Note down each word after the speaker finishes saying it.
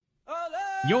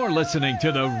You're listening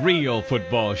to The Real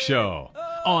Football Show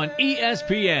on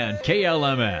ESPN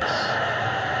KLMS.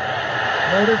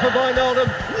 Oldham for Wijnaldum.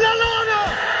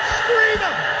 Lallana!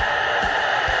 Screamer!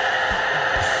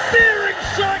 Searing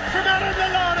strike from Adam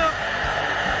Lallana.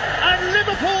 And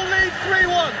Liverpool lead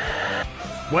 3-1.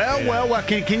 Well,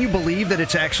 can you believe that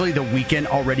it's actually the weekend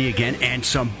already again and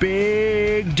some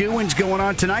big doings going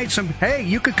on tonight? Hey,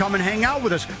 you could come and hang out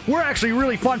with us. We're actually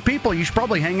really fun people. You should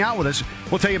probably hang out with us.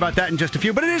 We'll tell you about that in just a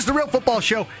few. But it is the Real Football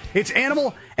Show. It's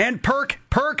Animal and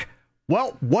Perk.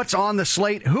 Well, what's on the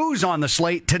slate? Who's on the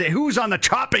slate today? Who's on the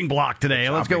chopping block today?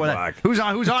 Let's go with that. Who's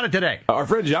on it today? Our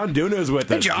friend John Duna is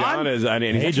with us. John.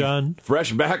 Hey, John.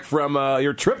 Fresh back from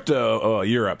your trip to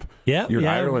Europe. You're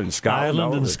Ireland and Scotland.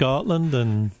 Ireland and Scotland,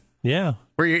 and yeah.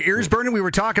 Were your ears burning? We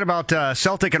were talking about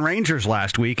Celtic and Rangers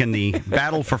last week and the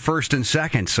battle for first and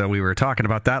second. So we were talking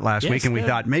about that last week, and we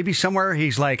thought maybe somewhere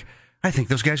he's like, I think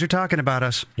those guys are talking about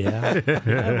us. Yeah.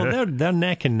 Well, they're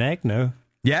neck and neck now.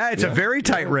 Yeah, it's a very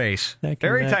tight race.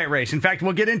 Very tight race. In fact,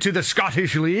 we'll get into the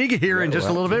Scottish League here in just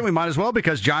a little bit. We might as well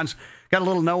because John's got a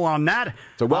little know on that.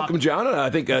 So welcome, John. I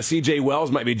think C.J.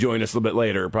 Wells might be joining us a little bit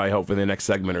later, probably hopefully in the next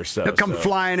segment or so. He'll come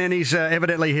flying in. He's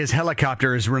evidently his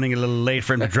helicopter is running a little late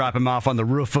for him to drop him off on the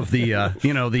roof of the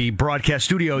the broadcast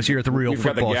studios here at the Real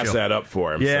Football Show. You've got to gas that up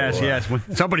for him. Yes.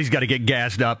 Somebody's got to get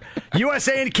gassed up.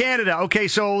 USA and Canada. Okay,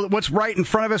 so what's right in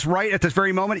front of us right at this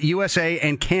very moment? USA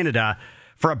and Canada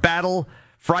for a battle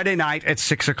Friday night at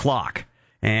 6 o'clock.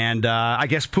 And I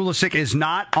guess Pulisic is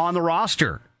not on the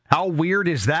roster. How weird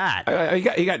is that?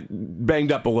 He got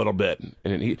banged up a little bit.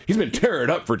 And he's been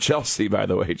tearing up for Chelsea, by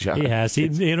the way, John. He has.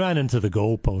 He ran into the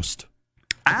goalpost.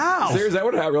 Ow! Seriously, is that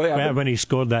what really happened? Yeah, when he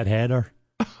scored that header.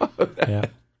 Yeah.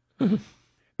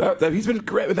 He's been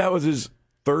great. That was his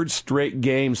third straight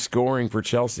game scoring for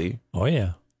Chelsea. Oh,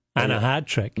 yeah. And a hat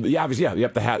trick. Yeah, obviously, yeah. You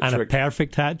have the hat trick. And a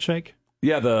perfect hat trick.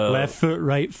 Yeah, the left foot,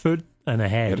 right foot, and a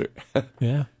head.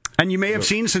 Yeah. And you may have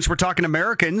seen, since we're talking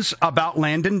Americans, about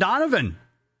Landon Donovan.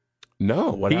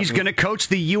 No. He's going to coach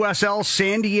the USL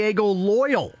San Diego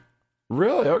Loyal.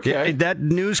 Really? Okay. That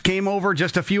news came over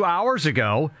just a few hours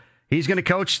ago. He's going to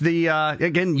coach the,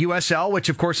 again, USL, which,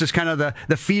 of course, is kind of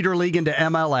the feeder league into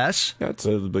MLS. That's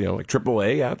like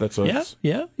AAA. Yeah, that's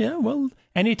yeah. Well,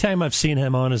 anytime I've seen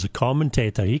him on as a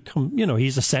commentator,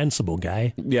 he's a sensible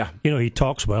guy. Yeah. He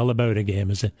talks well about a game.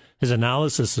 His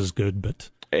analysis is good,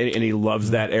 but... And he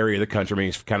loves that area of the country. I mean,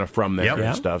 he's kind of from there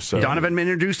and stuff. So Donovan been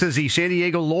introduced as the San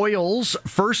Diego Loyals'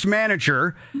 first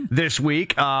manager this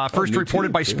week. First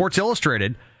reported by Sports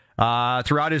Illustrated.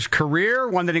 Throughout his career,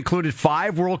 one that included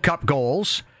 5 World Cup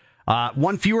goals,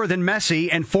 1 fewer than Messi,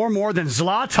 and 4 more than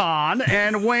Zlatan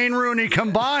and Wayne Rooney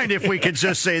combined, if we could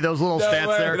just say those little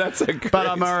stats there. That's a great but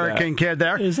American kid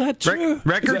there. Is that true?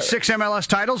 Record 6 MLS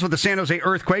titles with the San Jose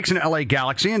Earthquakes and LA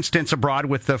Galaxy, and stints abroad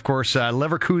with, of course,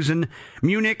 Leverkusen,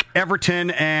 Munich, Everton,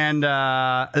 and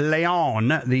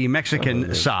Leon, the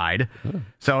Mexican side.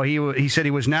 So he said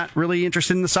he was not really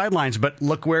interested in the sidelines, but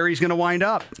look where he's going to wind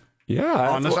up. Yeah,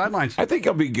 on the sidelines. I think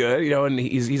he'll be good, and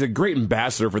he's a great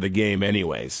ambassador for the game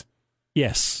anyways.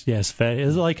 Yes.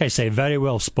 Like I say, very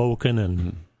well spoken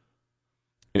and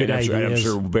good ideas. I'm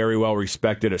sure very well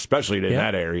respected, especially in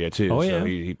that area too. Oh, so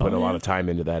he put a lot of time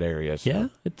into that area. So. Yeah,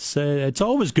 it's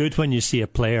always good when you see a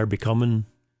player becoming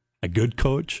a good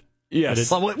coach.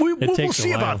 Yes. We'll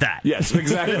see about that. Yes,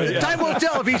 exactly. Time will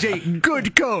tell if he's a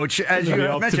good coach, as you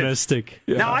have mentioned.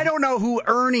 Yeah. Now, I don't know who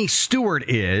Ernie Stewart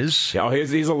is. Yeah,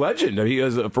 he's a legend. He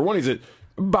is, for one, he's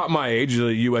about my age,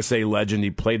 a USA legend.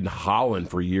 He played in Holland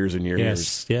for years and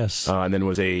years. Yes. And then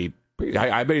was I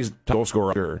bet he's a goal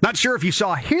scorer. Not sure if you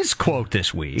saw his quote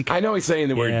this week. I know he's saying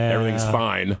that everything's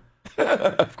fine.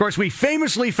 Of course, we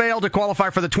famously failed to qualify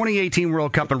for the 2018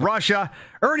 World Cup in Russia.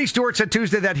 Ernie Stewart said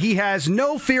Tuesday that he has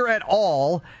no fear at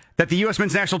all that the U.S.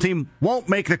 men's national team won't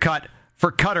make the cut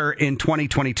for Qatar in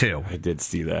 2022. I did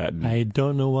see that. I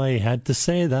don't know why he had to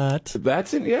say that.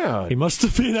 That's it, yeah. He must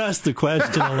have been asked the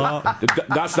question a lot. Did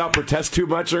that's not protest too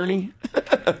much, Ernie?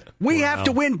 We have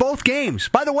to win both games.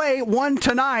 By the way, one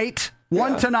tonight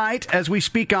as we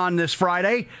speak on this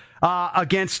Friday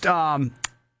against...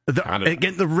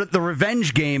 The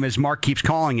revenge game, as Mark keeps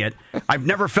calling it. I've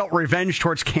never felt revenge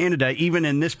towards Canada, even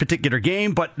in this particular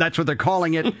game, but that's what they're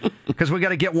calling it because we got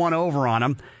to get one over on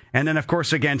them. And then, of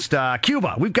course, against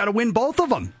Cuba, we've got to win both of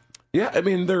them. Yeah, I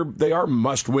mean they are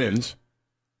must wins.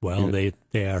 Well, they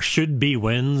should be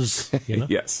wins.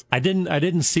 Yes, I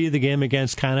didn't see the game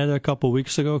against Canada a couple of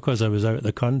weeks ago because I was out of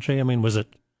the country. I mean, was it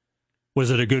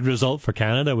a good result for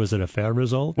Canada? Was it a fair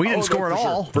result? We didn't score at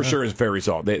all. For sure, it's a fair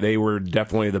result. They were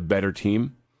definitely the better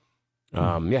team.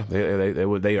 Yeah,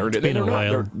 they earned it. Been a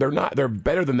while. They're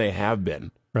better than they have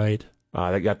been. Right.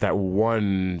 They got that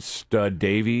one stud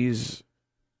Davies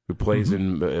who plays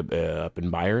in up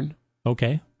in Bayern.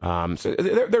 Okay. So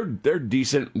they're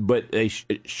decent, but it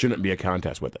shouldn't be a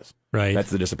contest with us. Right. That's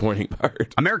the disappointing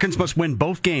part. Americans must win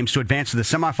both games to advance to the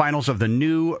semifinals of the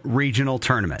new regional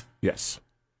tournament. Yes.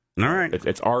 All right.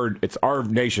 It's our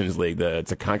Nations League.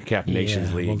 It's a CONCACAF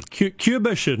Nations League. Well,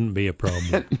 Cuba shouldn't be a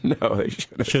problem. No, they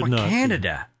shouldn't. Should not.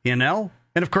 Canada, And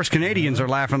of course, Canadians are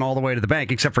laughing all the way to the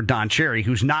bank, except for Don Cherry,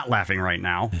 who's not laughing right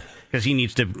now because he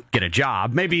needs to get a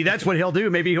job. Maybe that's what he'll do.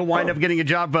 Maybe he'll wind up getting a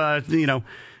job,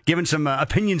 giving some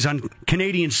opinions on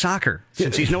Canadian soccer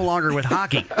since he's no longer with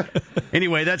hockey.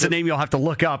 Anyway, that's a name you'll have to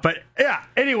look up. But, yeah,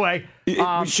 anyway.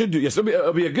 We should do, yes.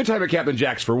 It'll be a good time at Captain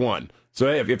Jack's for one. So,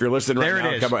 hey, if you're listening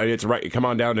right now, come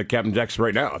on down to Captain Jack's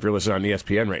right now if you're listening on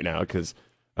ESPN right now because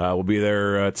we'll be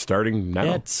there starting now.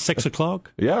 Yeah, it's 6 o'clock.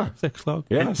 Yeah. 6 o'clock.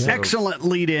 Yeah. So. Excellent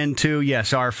lead into,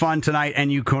 yes, our fun tonight. And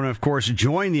you can, of course,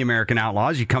 join the American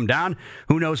Outlaws. You come down.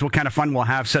 Who knows what kind of fun we'll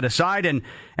have set aside. And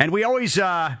we always,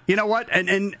 you know what?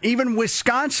 And even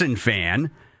Wisconsin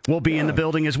fan will be in the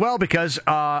building as well because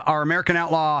our American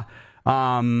Outlaw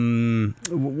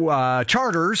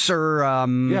charters or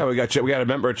we got a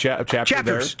member chapter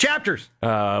there. Chapters. We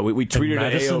tweeted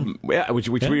at we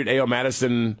tweeted AO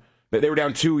Madison. They were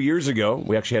down 2 years ago.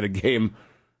 We actually had a game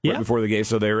right before the game,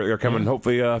 so they're coming.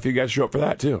 Hopefully, if you guys show up for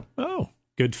that too. Oh,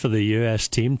 good for the U.S.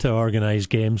 team to organize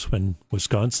games when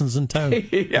Wisconsin's in town.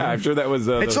 Yeah, I'm sure that was.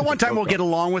 It's the one time we'll get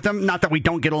along with them. Not that we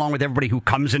don't get along with everybody who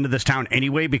comes into this town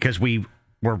anyway, because we're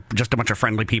just a bunch of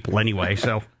friendly people anyway.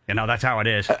 So that's how it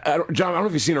is. John, I don't know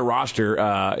if you've seen a roster.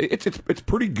 It's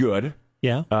pretty good.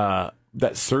 Yeah.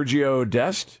 That Sergio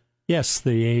Dest. Yes,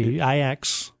 the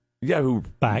Ajax. Yeah, who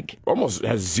back almost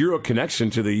has zero connection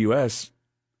to the U.S.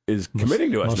 is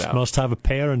committing to us now. Must have a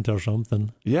parent or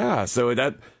something. Yeah, so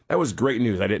that was great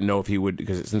news. I didn't know if he would,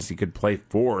 because since he could play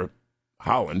for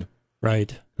Holland,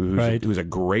 right, who's a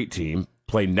great team,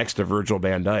 play next to Virgil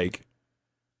van Dijk.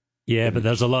 Yeah, but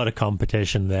there's a lot of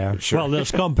competition there. Sure. Well,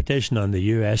 there's competition on the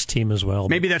U.S. team as well.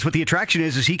 Maybe that's what the attraction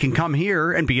is he can come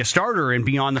here and be a starter and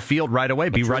be on the field right away,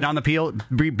 right on the field,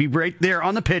 be right there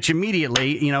on the pitch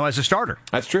immediately, as a starter.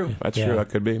 That's true. That's true. That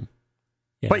could be.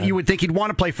 Yeah. But you would think he'd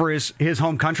want to play for his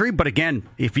home country. But again,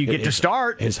 if you get to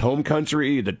start... His home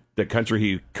country, the country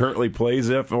he currently plays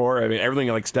it for, I mean,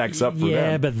 everything stacks up for them.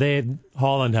 Yeah, but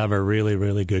Holland have a really,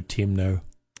 really good team now.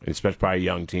 Especially probably a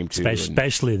young team, too.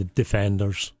 Especially the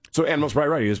defenders. So Animal's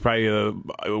probably right. He was probably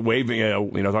waving,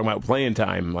 talking about playing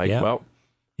time.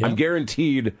 I'm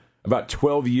guaranteed about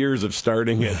 12 years of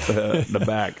starting at the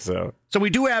back. So we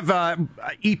do have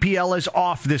EPL is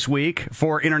off this week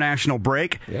for international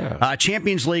break. Yeah.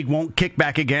 Champions League won't kick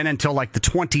back again until the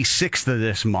 26th of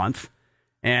this month.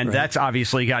 And that's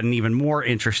obviously gotten even more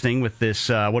interesting with this,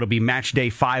 what'll be match day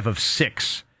 5 of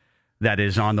 6. That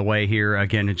is on the way here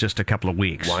again in just a couple of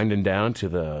weeks. Winding down to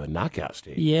the knockout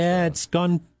stage. Yeah, It's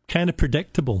gone kind of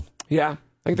predictable. Yeah, I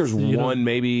think there's one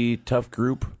maybe tough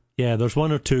group. Yeah, there's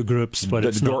one or two groups, but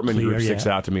it's not Dortmund clear group sticks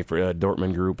yet. out to me for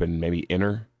Dortmund group and maybe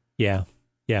Inter. Yeah.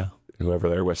 Whoever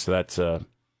they're with. So that's an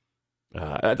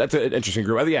interesting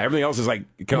group. Yeah, everything else is kind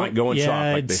of going soft.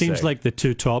 Yeah, it seems like the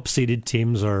two top seeded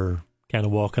teams are kind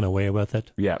of walking away with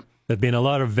it. Yeah, there've been a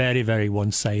lot of very, very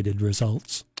one-sided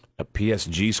results. A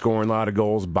PSG scoring a lot of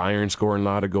goals, Bayern scoring a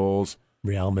lot of goals,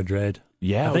 Real Madrid.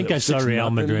 Yeah, I think I saw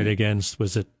Real Madrid against,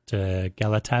 was it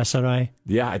Galatasaray?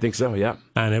 Yeah, I think so, yeah.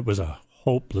 And it was a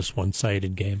hopeless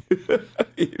one-sided game.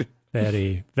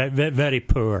 Very, very, very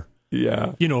poor.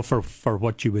 Yeah. For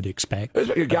what you would expect.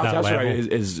 Galatasaray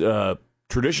is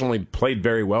traditionally played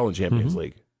very well in Champions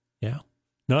League. Yeah.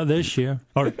 Not this year.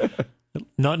 Or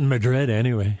not in Madrid,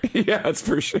 anyway. Yeah, that's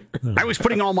for sure. I was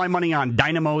putting all my money on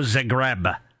Dynamo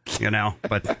Zagreb.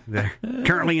 But they're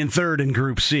currently in third in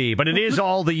Group C. But it is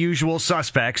all the usual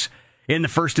suspects in the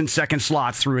first and second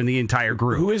slots through in the entire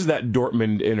group. Who is that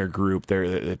Dortmund inner group there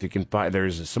that you can find?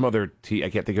 There's some other team. I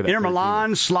can't think of that. Inter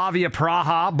Milan, Slavia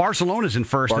Praha. Barcelona's in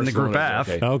first in the Group F.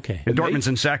 Okay. And Dortmund's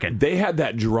in second. They had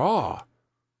that draw.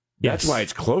 That's why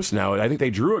it's close now. I think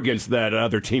they drew against that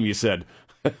other team you said.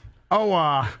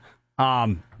 The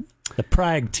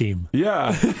Prague team.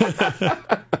 Yeah.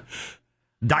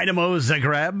 Dynamo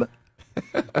Zagreb.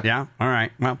 Yeah. All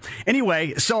right. Well,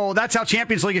 anyway, so that's how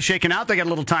Champions League is shaking out. They got a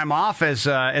little time off as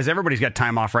everybody's got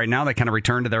time off right now. They kind of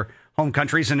return to their home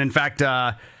countries. And in fact,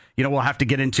 we'll have to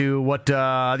get into what the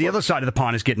other side of the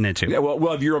pond is getting into. Yeah. Well,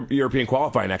 we'll have European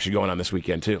qualifying actually going on this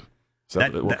weekend too. So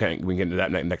we can get into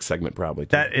that next segment probably,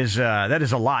 too. That is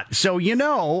a lot. So,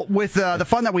 with the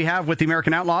fun that we have with the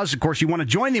American Outlaws, of course, you want to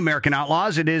join the American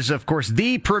Outlaws. It is, of course,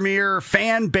 the premier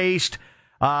fan-based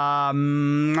I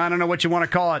don't know what you want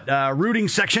to call it, rooting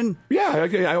section. Yeah,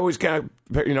 I always kind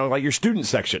of, like your student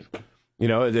section.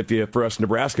 For us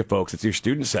Nebraska folks, it's your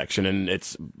student section, and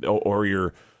it's or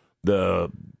your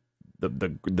the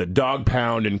dog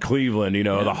pound in Cleveland,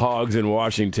 the Hogs in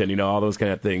Washington, all those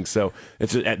kind of things. So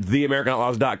it's at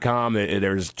theamericanoutlaws.com.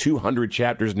 There's 200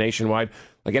 chapters nationwide.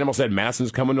 Like Animal said,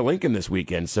 Madison's coming to Lincoln this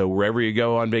weekend. So wherever you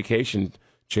go on vacation,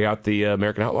 check out the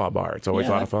American Outlaw Bar. It's always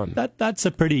a lot of fun. That's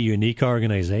a pretty unique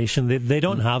organization. They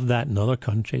don't have that in other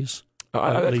countries.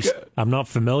 At least good. I'm not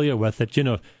familiar with it.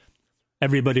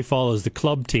 Everybody follows the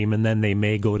club team, and then they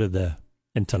may go to the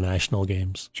international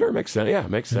games. Sure, makes sense. Yeah,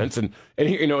 makes sense. And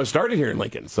here, it started here in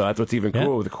Lincoln, so that's what's even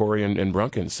cool with Corey and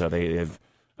Brunken. So they have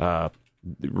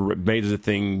made it a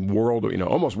thing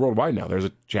almost worldwide now. There's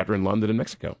a chapter in London and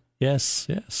Mexico. Yes,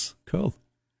 cool.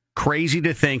 Crazy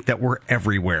to think that we're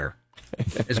everywhere.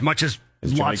 As much as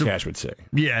Johnny Cash would say.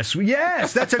 Yes,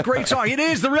 that's a great song. It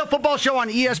is The Real Football Show on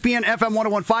ESPN FM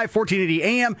 101.5, 1480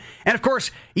 AM, and of course,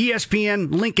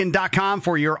 ESPNLincoln.com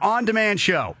for your on-demand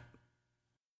show.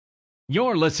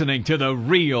 You're listening to The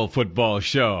Real Football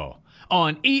Show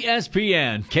on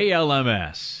ESPN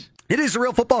KLMS. It is The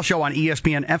Real Football Show on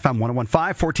ESPN FM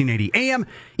 101.5, 1480 AM,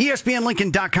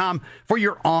 ESPNLincoln.com for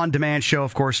your on-demand show,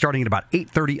 of course, starting at about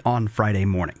 8:30 on Friday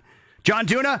morning. John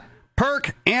Duna,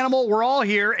 Perk, Animal, we're all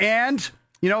here, and,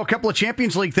 a couple of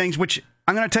Champions League things, which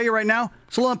I'm going to tell you right now,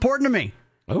 it's a little important to me.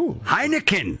 Oh.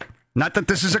 Heineken. Not that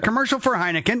this is a commercial for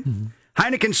Heineken.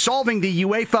 Heineken solving the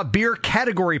UEFA beer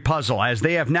category puzzle, as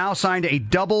they have now signed a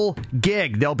double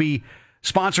gig. They'll be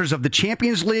sponsors of the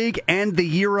Champions League and the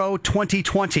Euro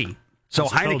 2020. So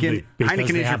That's Heineken is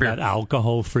your beer. That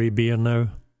alcohol-free beer now.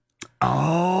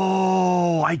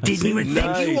 Oh, I didn't even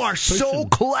think. You are so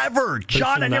clever,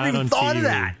 John. I never even thought of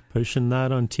that. Pushing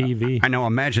that on TV. I know.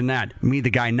 Imagine that. Me, the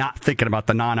guy, not thinking about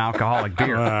the non-alcoholic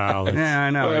beer. Wow, yeah, I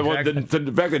know. Well, exactly.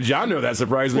 The fact that John knew that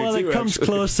surprised me, too. Well, it comes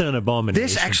close to an abomination.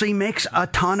 This actually makes a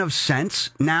ton of sense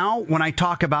now when I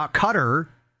talk about Qatar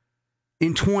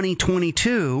in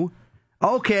 2022.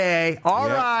 Okay, all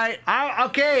right.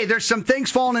 Okay, there's some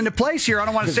things falling into place here. I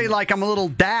don't want to say like I'm a little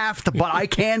daft, but I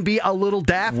can be a little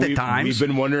daft at times. We've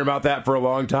been wondering about that for a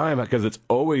long time because it's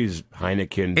always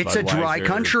Heineken. It's Budweiser. A dry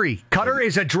country. Qatar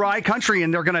is a dry country,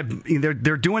 and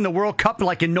they're doing the World Cup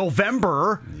like in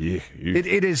November. Yeah.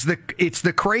 It's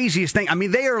the craziest thing. I mean,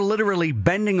 they are literally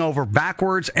bending over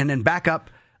backwards and then back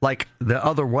up like the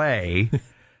other way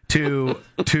to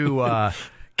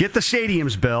get the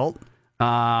stadiums built.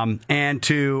 And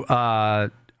to,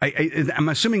 I'm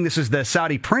assuming this is the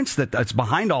Saudi prince that's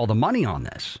behind all the money on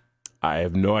this. I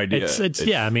have no idea. It's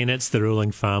the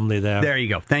ruling family there. There you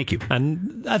go. Thank you.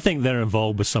 And I think they're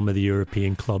involved with some of the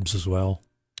European clubs as well.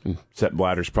 Sepp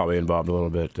Blatter's probably involved a little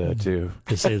bit, too.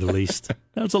 To say the least.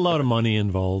 There's a lot of money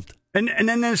involved. And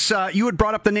then this, you had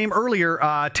brought up the name earlier,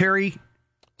 Thierry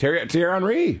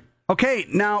Henry. Okay,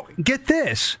 now get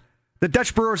this. The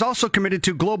Dutch brewer is also committed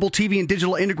to global TV and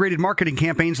digital integrated marketing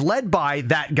campaigns led by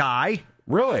that guy.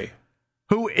 Really?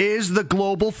 Who is the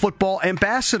global football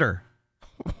ambassador.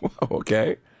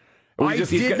 Okay. I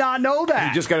did not know that.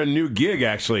 He just got a new gig,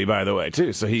 actually, by the way,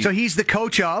 too. So he's the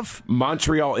coach of?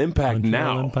 Montreal Impact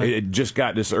now. It just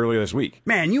got this earlier this week.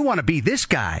 Man, you want to be this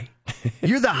guy.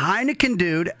 You're the Heineken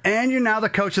dude, and you're now the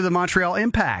coach of the Montreal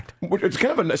Impact. It's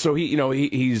kind of so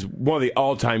he's one of the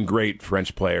all-time great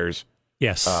French players.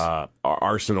 Yes.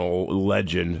 Arsenal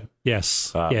legend.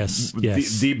 Yes. Yes.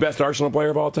 The best Arsenal player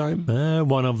of all time?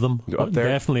 One of them. Up there?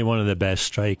 Definitely one of the best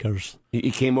strikers.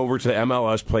 He came over to the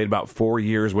MLS, played about 4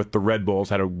 years with the Red Bulls,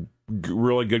 had a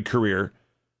really good career.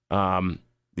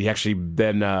 He actually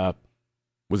then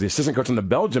was the assistant coach on the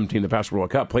Belgium team the past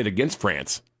World Cup, played against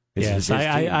France.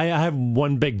 I have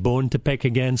one big bone to pick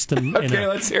against him. Okay,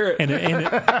 let's hear it.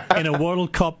 In a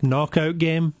World Cup knockout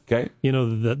game. Okay.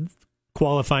 The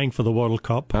qualifying for the World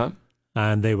Cup. Huh?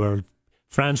 And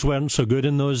France weren't so good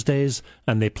in those days,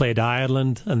 and they played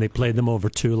Ireland, and they played them over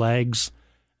 2 legs.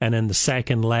 And in the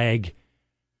second leg,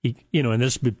 and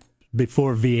this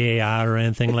before VAR or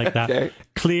anything like that, okay.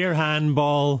 Clear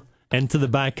handball into the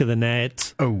back of the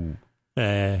net. Oh.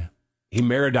 He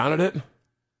Maradona'd it?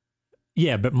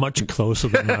 Yeah, but much closer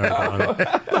than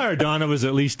Maradona. Maradona was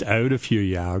at least out a few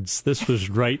yards. This was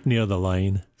right near the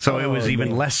line. So it was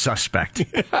even less suspect.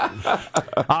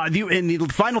 And the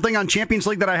final thing on Champions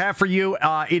League that I have for you,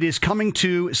 it is coming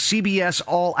to CBS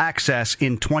All Access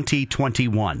in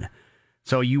 2021.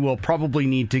 So you will probably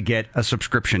need to get a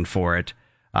subscription for it.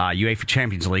 UEFA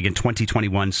Champions League in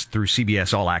 2021 through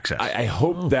CBS All Access. I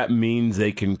hope that means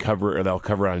they'll cover it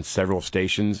on several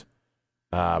stations.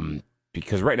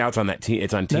 because right now it's on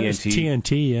it's on That is TNT.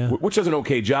 TNT, yeah. Which does an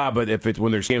okay job, but if it's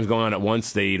when there's games going on at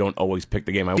once, they don't always pick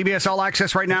the game. CBS All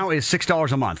Access right now is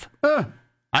 $6 a month.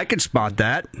 I can spot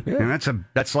that. Yeah. And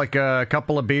that's like a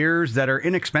couple of beers that are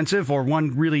inexpensive or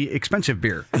one really expensive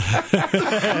beer.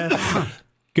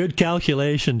 Good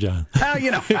calculation, John. Well,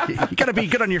 you got to be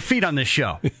good on your feet on this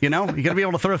show. You got to be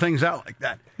able to throw things out like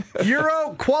that.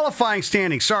 Euro qualifying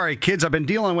standings. Sorry, kids, I've been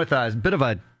dealing with a bit of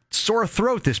a sore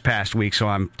throat this past week, so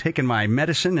I'm taking my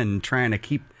medicine and trying to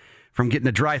keep from getting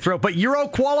a dry throat. But Euro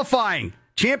qualifying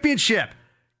championship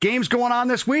games going on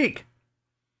this week.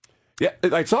 Yeah,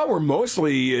 I saw where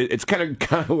mostly it's kind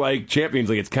of like Champions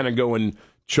League. It's kind of going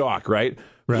chalk, right?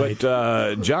 Right.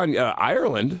 But John,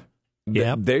 Ireland,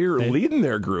 Yep. they're leading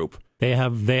their group. They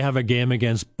have a game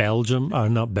against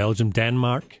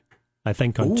Denmark, I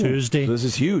think on Tuesday. This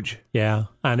is huge. Yeah,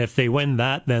 and if they win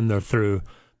that, then they're through.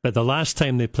 But the last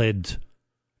time they played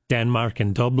Denmark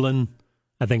in Dublin,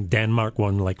 I think Denmark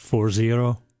won like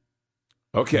 4-0.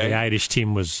 Okay. The Irish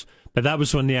team was... But that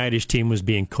was when the Irish team was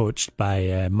being coached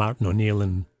by Martin O'Neill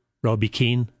and Robbie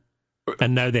Keane.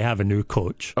 And now they have a new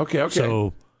coach. Okay.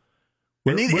 So...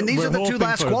 And these are the two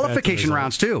last qualification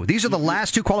rounds, too. These are the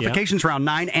last two qualifications, round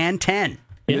 9 and 10.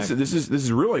 Yeah. This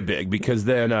is really big because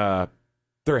then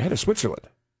they're ahead of Switzerland.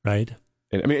 Right.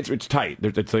 And, I mean, it's tight.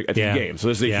 It's a game. So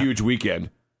this is a huge weekend.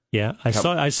 Yeah,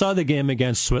 I saw the game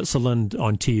against Switzerland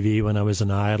on TV when I was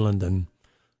in Ireland, and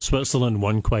Switzerland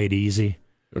won quite easy.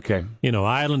 Okay.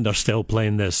 Ireland are still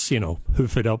playing this,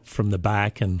 hoof it up from the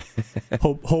back and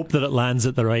hope that it lands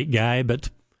at the right guy, but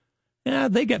yeah,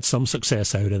 they get some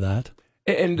success out of that.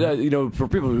 And, for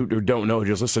people who don't know,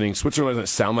 just listening, Switzerland doesn't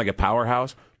sound like a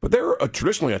powerhouse, but they're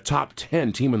traditionally a top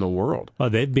 10 team in the world. Oh,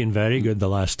 they've been very good the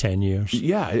last 10 years.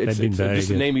 Yeah, they've been very just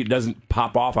good. a name that doesn't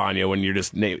pop off on you when you're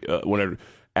just when an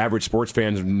average sports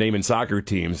fans naming soccer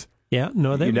teams. Yeah,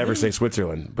 no, you never say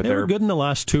Switzerland, but they were good in the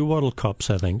last two World Cups,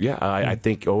 I think. Yeah, I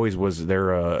think always was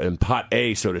they're in pot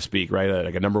A, so to speak, right?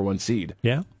 Like a number one seed.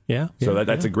 Yeah. So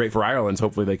that's a great for Ireland.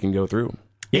 Hopefully they can go through.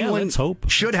 Yeah, England let's hope.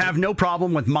 Should have no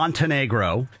problem with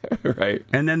Montenegro. Right.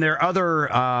 And then their other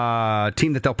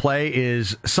team that they'll play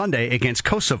is Sunday against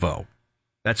Kosovo.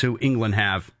 That's who England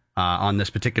have on this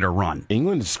particular run.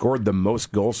 England scored the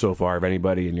most goals so far of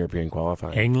anybody in European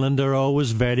qualifying. England are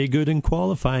always very good in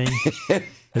qualifying.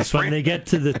 It's when they get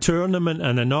to the tournament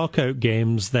and the knockout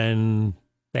games, then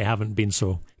they haven't been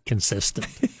so consistent.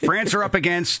 France are up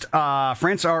against, I have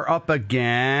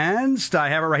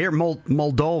it right here,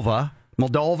 Moldova.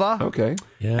 Okay.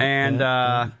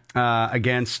 And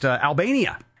against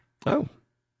Albania. Oh.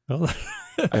 Well,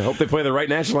 I hope they play the right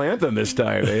national anthem this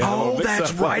time.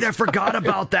 That's right. I forgot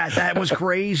about that. That was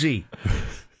crazy.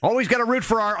 Always got to root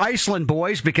for our Iceland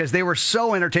boys because they were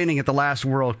so entertaining at the last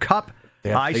World Cup.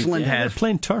 Iceland they're has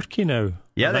playing Turkey now.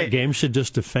 Yeah, that game should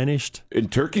just have finished.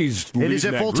 And Turkey's it is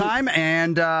at full time,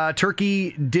 and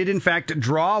Turkey did in fact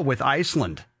draw with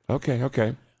Iceland.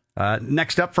 Okay.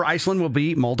 Next up for Iceland will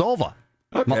be Moldova.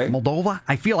 Okay. Moldova?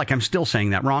 I feel like I'm still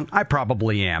saying that wrong. I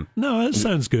probably am. No, that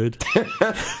sounds good.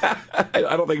 I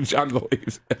don't think John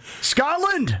believes.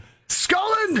 Scotland!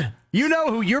 You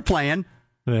know who you're playing.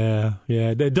 Yeah.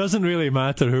 It doesn't really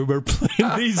matter who we're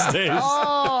playing these days.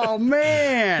 Oh,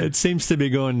 man. It seems to be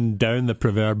going down the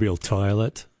proverbial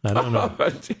toilet. I don't know.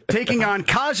 Taking on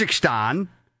Kazakhstan,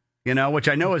 which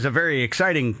I know is a very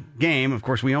exciting game. Of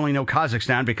course, we only know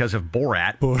Kazakhstan because of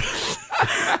Borat.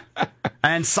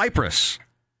 And Cyprus.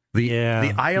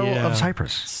 The Isle of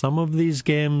Cyprus. Some of these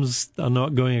games are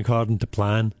not going according to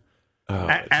plan.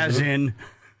 As in...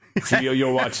 So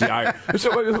you'll watch the Ireland.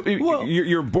 So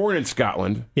you're born in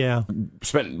Scotland. Yeah.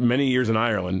 Spent many years in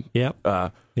Ireland. Yep.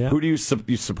 Who do you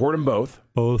support them both?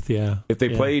 Both, yeah. If they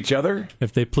play each other?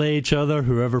 If they play each other,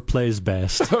 whoever plays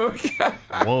best.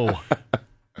 Whoa.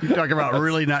 You're talking about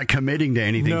really not committing to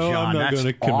anything, no, John. I'm not going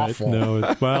to commit. Awful.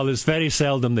 No. Well, it's very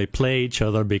seldom they play each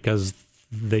other because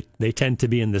they tend to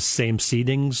be in the same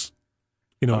seedings.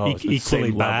 Equally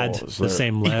bad, the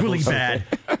same level. Equally bad.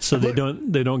 So they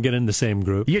don't get in the same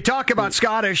group. You talk about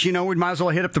Scottish, we might as well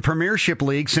hit up the Premiership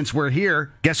League since we're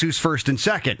here. Guess who's first and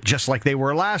second? Just like they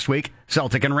were last week,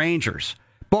 Celtic and Rangers.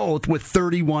 Both with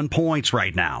 31 points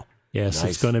right now. Yes,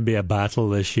 Nice. It's going to be a battle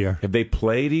this year. Have they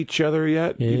played each other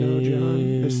yet,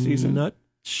 John, this season? Not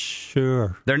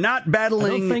sure. They're not battling.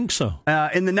 I don't think so.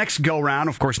 In the next go-round,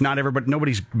 of course,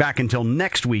 nobody's back until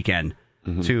next weekend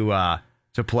to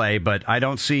play, but I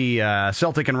don't see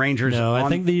Celtic and Rangers. No, I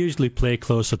think they usually play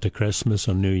closer to Christmas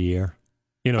or New Year.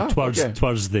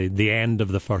 Towards the end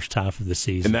of the first half of the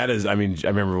season. And that is, I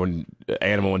remember when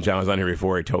Animal and John was on here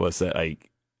before, he told us that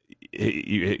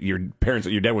your parents,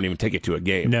 your dad wouldn't even take you to a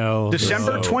game. No.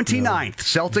 December 29th,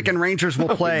 Celtic and Rangers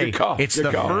will play. Good call. It's Good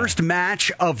the call. first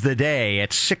match of the day at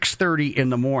 6:30 in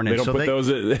the morning. They don't put those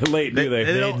late, do they?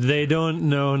 They don't.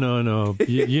 No.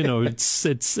 You know, it's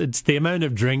the amount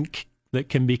of drink that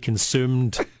can be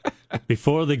consumed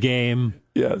before the game.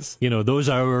 Yes. You know, those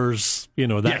hours. You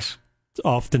know, that Yes.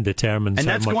 often determines. And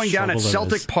how that's much going down at trouble there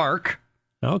Celtic is. Park.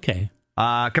 Okay.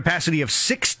 Capacity of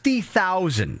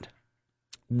 60,000.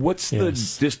 What's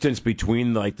Yes. the distance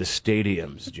between like the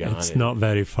stadiums, John? It's not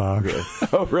very far.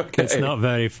 Oh, okay. It's not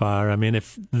very far. I mean,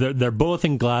 if they're both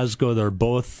in Glasgow, they're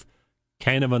both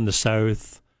kind of on the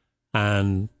south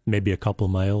and maybe a couple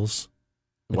miles.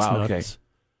 It's Wow, not- okay.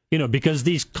 You know, because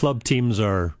these club teams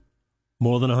are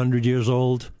more than 100 years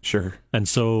old, Sure. and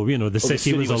so you know the Well,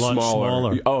 city was a lot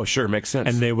smaller. Oh, sure, makes sense.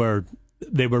 And they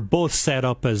were both set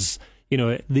up as, you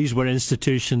know, these were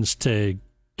institutions to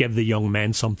give the young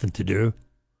men something to do.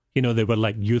 You know, they were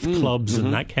like youth clubs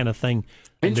and that kind of thing.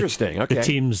 And Interesting. Okay.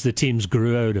 The teams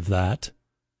grew out of that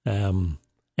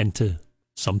into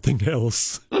something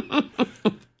else.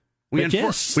 We But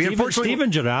yes, unfortunately.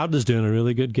 Steven Gerrard is doing a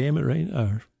really good game at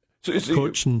So it's-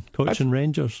 coaching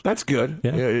Rangers. That's good.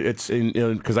 Yeah. It's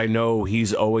because I know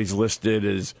he's always listed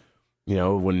as, you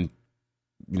know, when,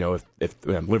 you know, if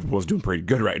Liverpool's doing pretty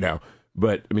good right now,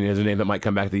 but I mean, there's a name that might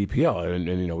come back to the EPL, and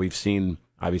you know, we've seen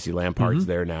obviously Lampard's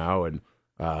there now, and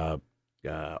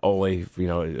Ole, you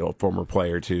know, a former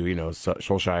player too, you know,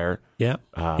 Solskjaer. Yeah,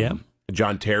 yeah,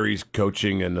 John Terry's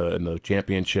coaching in the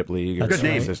Championship League. That's Good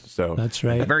name. right. So That's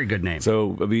right. Very good name.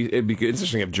 So it'd be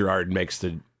interesting if Gerrard makes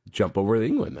the jump over to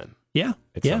England then. Yeah,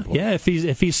 At some point. yeah. If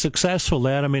he's successful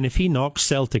there, I mean, if he knocks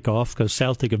Celtic off, because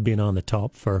Celtic have been on the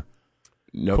top for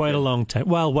quite a long time.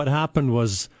 Well, what happened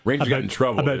was Rangers got in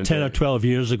trouble, about didn't 10 they? or 12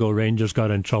 years ago. Rangers got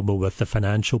in trouble with the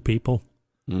financial people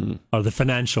or the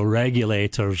financial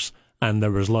regulators, and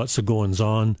there was lots of goings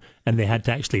on, and they had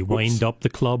to actually wind up the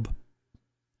club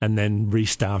and then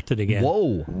restart it again.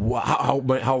 Whoa. Wow,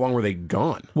 how long were they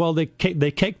gone? Well, they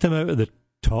kicked them out of the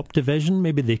top division.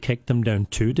 Maybe they kicked them down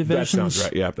 2 divisions. That sounds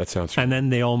right. Yeah, that sounds right. And then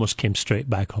they almost came straight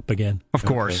back up again. Of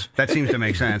course. That seems to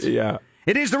make sense. Yeah.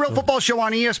 It is the Real Football Show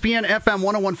on ESPN FM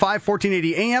 1015,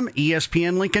 1480 AM,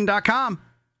 ESPNLincoln.com.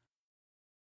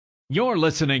 You're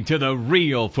listening to The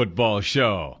Real Football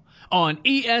Show on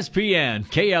ESPN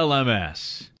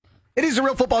KLMS. It is the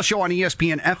Real Football Show on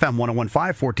ESPN FM 1015,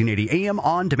 1480 AM,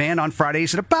 on demand on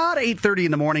Fridays at about 8:30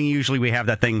 in the morning. Usually we have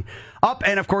that thing up.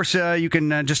 And, of course, you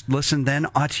can just listen then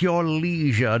at your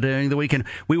leisure during the weekend.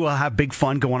 We will have big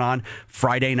fun going on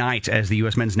Friday night as the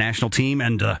U.S. men's national team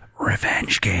and the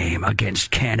revenge game against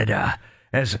Canada.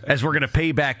 As we're going to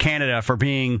pay back Canada for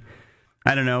being,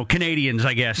 I don't know, Canadians,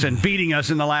 I guess, and beating us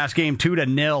in the last game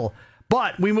 2-0.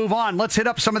 But we move on. Let's hit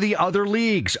up some of the other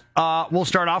leagues. We'll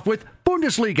start off with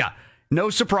Bundesliga. No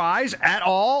surprise at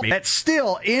all. That's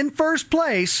still in first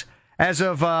place as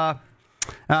of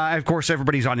course,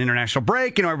 everybody's on international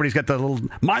break. You know, everybody's got the little...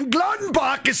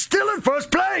 Mönchengladbach is still in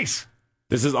first place.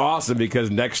 This is awesome because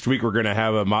next week we're going to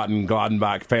have a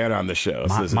Mönchengladbach fan on the show.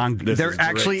 So this There is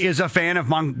actually great. is a fan of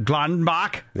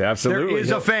Mönchengladbach. Yeah, absolutely. There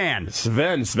is a fan.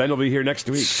 Sven will be here next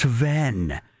week.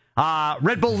 Sven.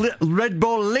 Red Bull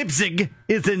Leipzig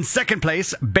is in second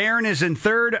place. Bayern is in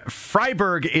third.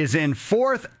 Freiburg is in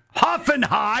fourth.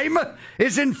 Hoffenheim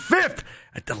is in fifth.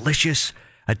 A delicious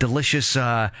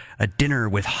dinner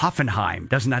with Hoffenheim.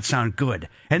 Doesn't that sound good?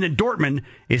 And then Dortmund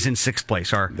is in sixth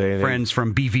place. Our friends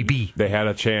from BVB. They had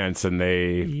a chance and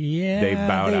they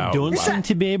bowed out. They don't seem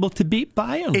to be able to beat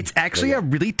Bayern. It's actually a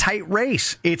really tight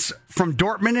race. It's from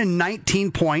Dortmund in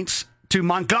 19 points to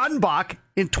Mönchengladbach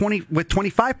with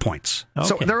 25 points. Okay.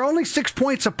 So they're only 6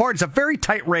 points apart. It's a very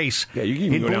tight race. Yeah, you can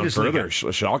even in go down Bundesliga.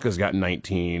 further. Schalke's got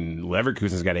 19.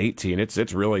 Leverkusen's got 18.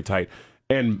 It's really tight.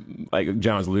 And like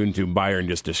John's alluding to, Bayern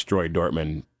just destroyed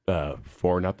Dortmund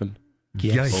 4-0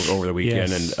 yes. over the weekend.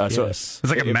 Yes. And so Yes.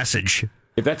 It's like a message.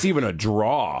 if that's even a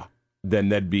draw, then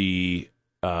that'd be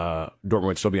Dortmund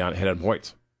would still be ahead on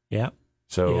points. Yeah.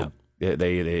 So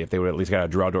they if they would at least got a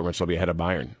draw, Dortmund would still be ahead of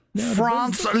Bayern.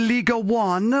 France Liga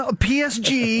 1,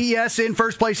 PSG, yes, in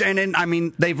first place. And then, I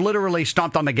mean, they've literally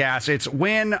stomped on the gas. It's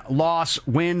win, loss,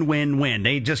 win, win, win.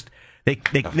 They just, they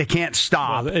can't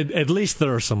stop. Well, at least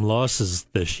there are some losses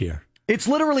this year. It's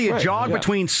literally a jog yeah.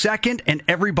 between second and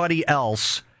everybody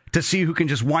else to see who can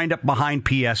just wind up behind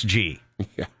PSG.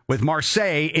 Yeah. With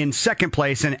Marseille in second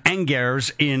place and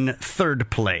Angers in third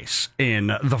place in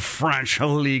the French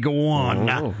Ligue 1.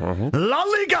 La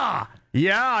Liga!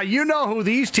 Yeah, you know who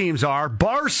these teams are.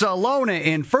 Barcelona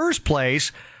in first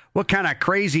place. What kind of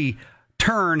crazy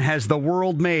turn has the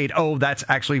world made? Oh, that's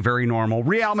actually very normal.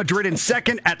 Real Madrid in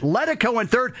second, Atletico in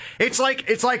third. It's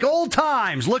like old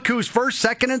times. Look who's first,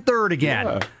 second, and third again.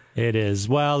 Yeah. It is.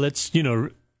 Well, it's,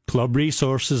 club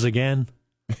resources again.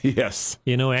 Yes.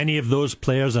 Any of those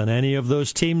players on any of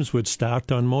those teams would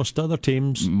start on most other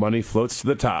teams. Money floats to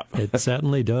the top. It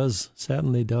certainly does.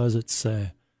 Certainly does. It's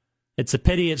a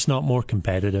pity it's not more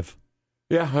competitive.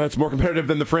 Yeah, it's more competitive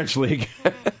than the French league.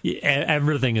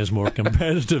 Everything is more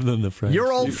competitive than the French. Your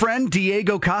old friend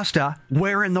Diego Costa.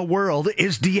 Where in the world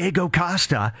is Diego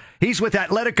Costa? He's with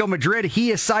Atletico Madrid.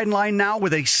 He is sidelined now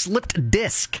with a slipped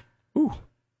disc. Ooh.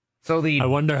 So I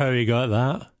wonder how he got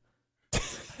that.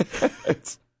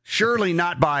 Surely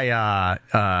not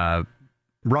by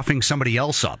roughing somebody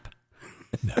else up.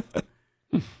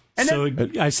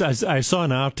 I saw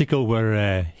an article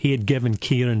where he had given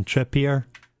Kieran Trippier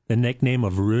the nickname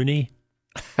of Rooney.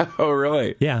 Oh,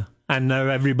 really? Yeah. And now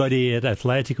everybody at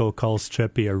Atletico calls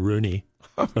Trippier Rooney.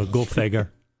 So go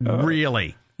figure.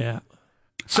 Really? Yeah.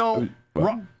 So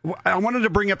I wanted to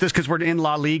bring up this because we're in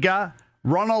La Liga.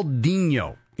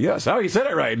 Ronaldinho. Yes. Oh, you said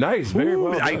it right. Nice. Very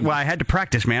well done. I had to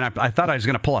practice, man. I thought I was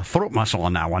going to pull a throat muscle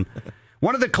on that one.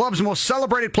 One of the club's most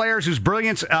celebrated players whose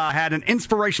brilliance had an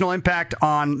inspirational impact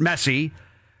on Messi,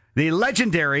 the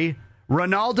legendary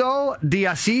Ronaldo de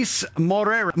Assis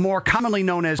Moreira, more commonly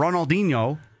known as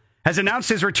Ronaldinho, has announced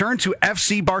his return to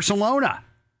FC Barcelona.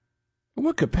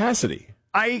 What capacity?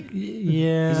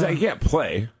 Yeah. He can't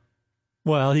play.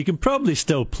 Well, he can probably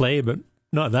still play, but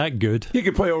not that good. He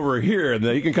can play over here, and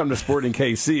then he can come to Sporting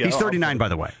KC. He's 39, by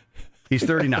the way. He's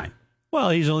 39.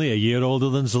 Well, he's only a year older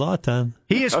than Zlatan.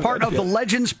 He is part of the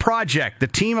Legends Project, the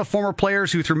team of former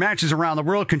players who, through matches around the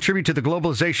world, contribute to the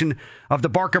globalization of the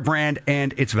Barca brand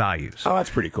and its values. Oh, that's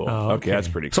pretty cool. Okay, that's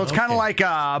pretty cool. So it's kind of like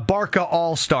a Barca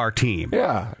All-Star team.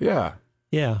 Yeah.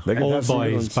 Yeah, They can have old some good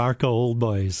boys, ones. Barca old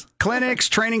boys. Clinics,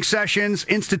 training sessions,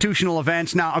 institutional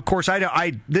events. Now, of course,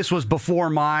 this was before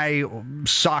my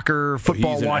soccer,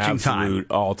 football He's an watching absolute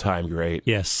time. all-time great.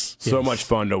 Yes. So yes. much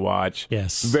fun to watch.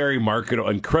 Yes. Very marketable,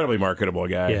 incredibly marketable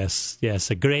guy. Yes,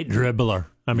 a great dribbler.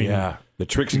 I mean, Yeah. The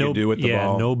tricks he can do with the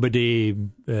ball. Nobody.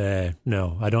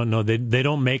 No, I don't know. They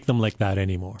don't make them like that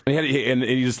anymore. And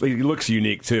he looks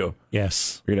unique too.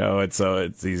 Yes. He's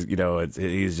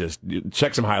just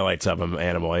check some highlights of him.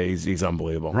 Animal. He's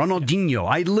unbelievable. Ronaldinho.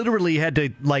 I literally had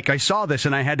to, I saw this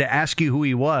and I had to ask you who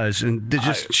he was, and it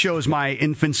just shows my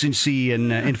infancy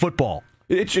in football.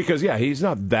 It's because he's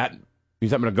not going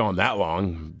to go on that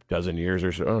long, dozen years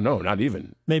or so. Oh no, not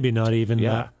even. Maybe not even.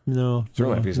 Yeah. That. No.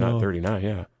 Certainly if he's not no. 39.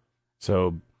 Yeah.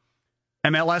 So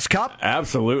MLS Cup.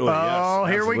 absolutely. Oh,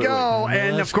 yes, here we absolutely. go.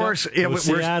 And MLS of course, Cup. Go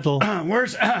Seattle.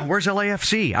 Where's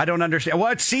LAFC? I don't understand.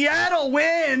 What? Seattle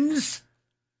wins,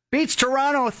 beats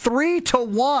Toronto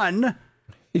 3-1.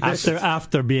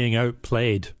 After being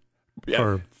outplayed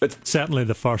for certainly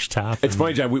the first half. It's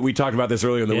funny, John. We talked about this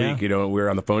earlier in the week. We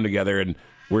were on the phone together and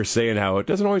we're saying how it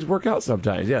doesn't always work out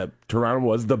sometimes. Yeah, Toronto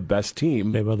was the best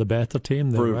team. They were the better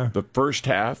team. They for were. the first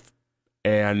half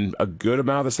and a good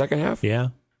amount of the second half. Yeah.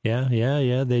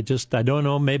 They just, I don't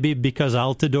know, maybe because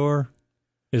Altidore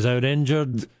is out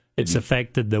injured, it's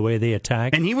affected the way they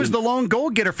attack. And he was the lone goal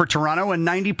getter for Toronto in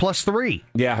 90+3.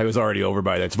 Yeah, it was already over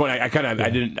by then. It's funny. I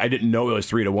didn't know it was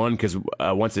 3-1 because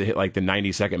once it hit like the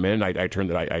 92nd minute,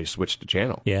 I switched the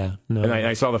channel. Yeah, no. And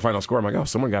I saw the final score. I'm like, oh,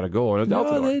 someone got a goal, and it was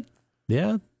Altidore.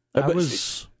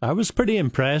 I was pretty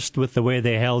impressed with the way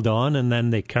they held on, and then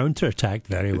they counterattacked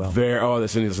very well.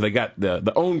 So they got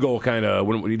the own goal kind of.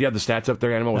 When you have the stats up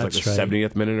there, Animal was That's like the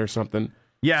 70th minute or something.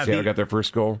 Yeah, Seattle got their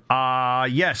first goal.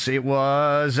 Yes, it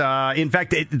was. In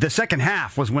fact, the second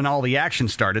half was when all the action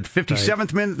started. The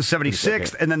 57th minute, the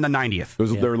 76th, and then the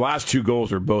 90th. Their last two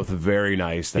goals were both very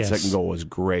nice. That second goal was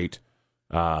great.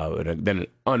 Just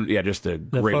a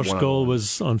The great first one-on-one. goal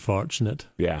was unfortunate.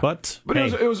 Yeah, but hey,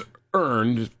 it was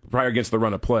earned probably against the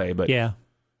run of play. But yeah.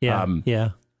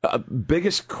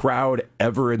 Biggest crowd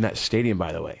ever in that stadium,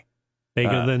 by the way.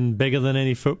 Bigger than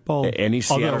any football, any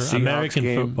Seattle Seahawks American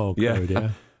game. football crowd.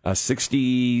 Yeah.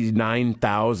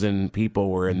 69,000 people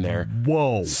were in there.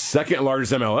 Whoa! Second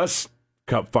largest MLS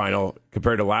Cup final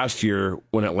compared to last year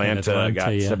when Atlanta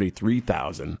got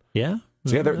 73,000. Yeah.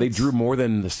 So they drew more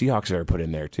than the Seahawks ever put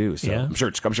in there too. So Yeah. I'm sure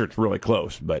it's really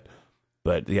close, but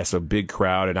yeah, so big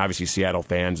crowd, and obviously Seattle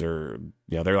fans are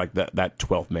they're like that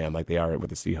 12th man like they are with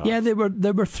the Seahawks. Yeah, they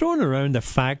were throwing around the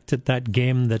fact at that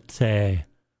game that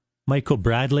Michael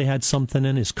Bradley had something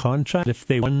in his contract. If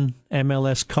they won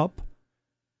MLS Cup,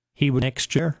 he would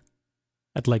next year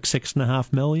at like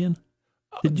 $6.5 million.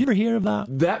 Did you ever hear of that?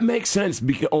 That makes sense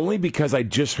only because I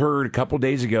just heard a couple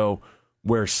days ago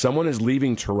where someone is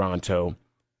leaving Toronto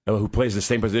who plays the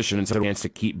same position and so wants to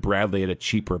keep Bradley at a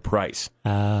cheaper price.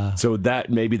 So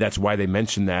that's why they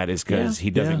mentioned that, is because he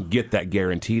doesn't get that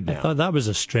guaranteed now. I thought that was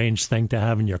a strange thing to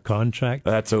have in your contract.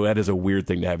 That is a weird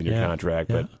thing to have in your contract.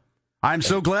 Yeah. But I'm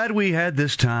so glad we had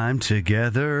this time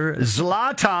together.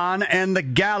 Zlatan and the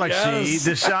Galaxy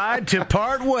decide to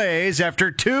part ways after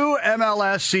 2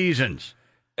 MLS seasons.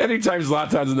 Anytime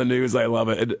Zlatan's in the news, I love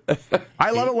it.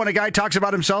 I love it when a guy talks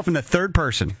about himself in the third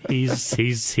person.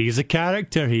 He's a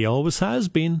character. He always has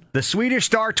been. The Swedish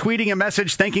star tweeting a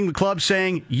message thanking the club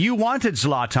saying, "You wanted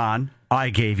Zlatan.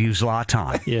 I gave you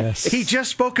Zlatan." Yes. He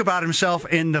just spoke about himself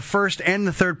in the first and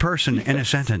the third person in a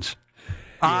sentence.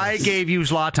 I gave you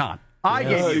Zlatan. I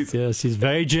gave you. Yes, he's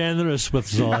very generous with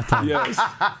Zlatan. Yes.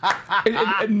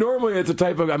 and normally it's a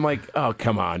type of, I'm like, oh,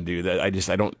 come on, dude. I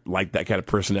don't like that kind of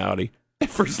personality.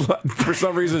 For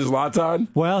some reason, Zlatan.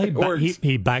 Well,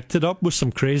 he backed it up with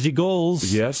some crazy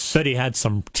goals. Yes. But he had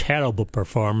some terrible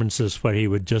performances where he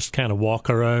would just kind of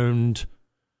walk around.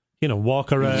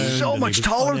 So much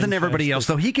taller than everybody else,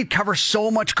 though. He could cover so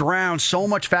much ground so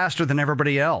much faster than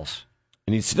everybody else.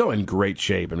 And he's still in great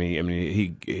shape. I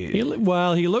mean, he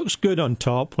looks good on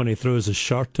top when he throws his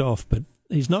shirt off, but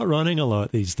he's not running a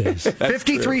lot these days.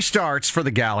 53 starts for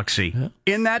the Galaxy. Yeah.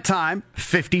 In that time,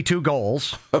 52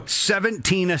 goals,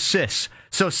 17 assists.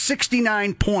 So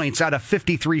 69 points out of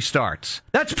 53 starts.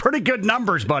 That's pretty good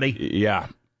numbers, buddy. Yeah.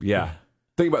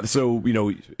 Think about this. So,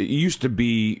 it used to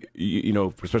be,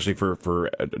 especially for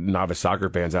novice soccer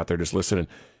fans out there just listening,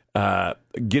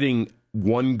 getting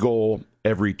 1 goal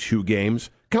every 2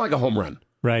 games, kind of like a home run.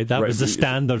 Right, that was the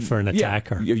standard for an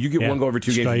attacker. Yeah, you get 1 goal every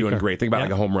 2 games, you're doing great. Think about like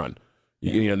a home run.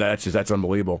 That's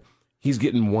unbelievable. He's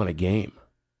getting 1 a game.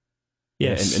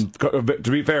 Yes. And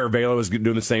to be fair, Vela was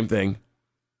doing the same thing.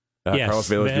 Yes, Carlos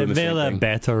Vela was doing the same thing.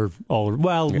 Better,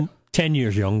 10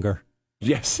 years younger.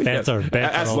 Yes. Better.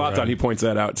 As Zlatan, he points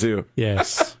that out too.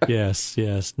 Yes.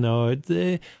 No,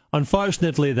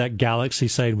 unfortunately, that Galaxy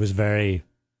side was very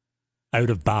out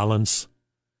of balance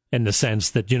in the sense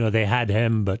that, they had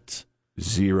him, but...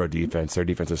 Zero defense. Their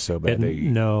defense is so bad.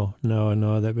 No.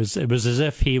 It was as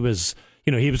if he was,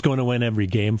 he was going to win every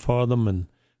game for them, and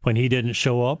when he didn't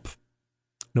show up,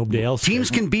 nobody else. Teams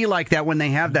can be like that when they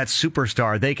have that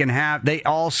superstar. They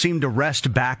all seem to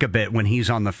rest back a bit when he's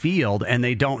on the field, and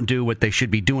they don't do what they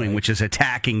should be doing, which is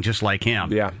attacking just like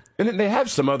him. Yeah, and then they have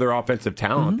some other offensive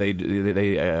talent.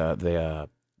 Mm-hmm. They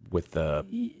with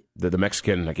the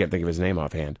Mexican, I can't think of his name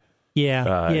offhand.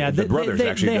 The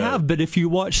brothers they have, but if you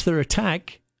watch their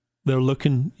attack, they're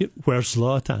looking, where's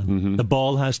Zlatan? Mm-hmm. The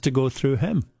ball has to go through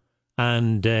him.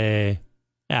 And,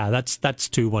 that's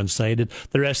too one-sided.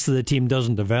 The rest of the team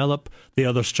doesn't develop. The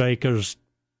other strikers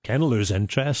kind of lose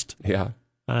interest. Yeah.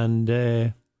 And...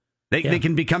 They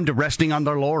can become resting on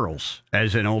their laurels,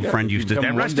 as an old friend used to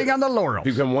say. Resting on the laurels.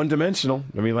 Become one-dimensional.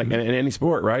 I mean, like in any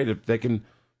sport, right? If they can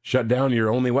shut down your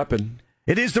only weapon...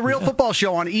 It is The Real Football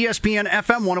Show on ESPN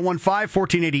FM 101.5,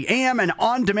 1480 AM, and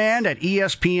on demand at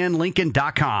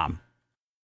ESPNLincoln.com.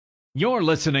 You're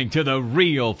listening to The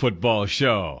Real Football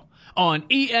Show on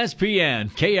ESPN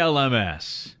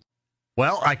KLMS.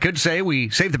 Well, I could say we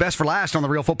saved the best for last on The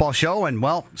Real Football Show, and,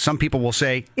 some people will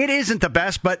say it isn't the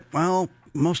best, but,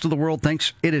 most of the world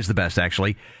thinks it is the best,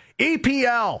 actually.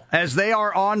 EPL, as they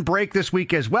are on break this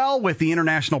week as well, with the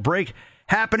international break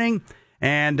happening.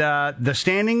 And the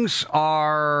standings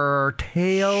are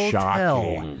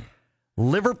tell.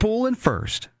 Liverpool in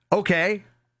first. Okay,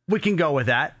 we can go with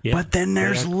that. Yeah, but then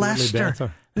there's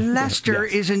Leicester. Leicester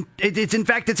is in. In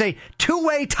fact, it's a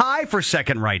 2-way tie for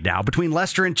second right now between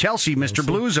Leicester and Chelsea. Mr.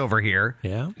 Blues over here.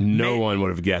 Yeah. No one would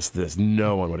have guessed this.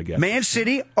 No one would have guessed. Man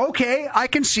City. Okay, I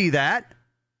can see that.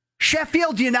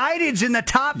 Sheffield United's in the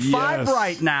top 5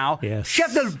 right now. Yes.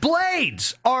 Sheffield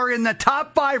Blades are in the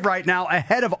top 5 right now,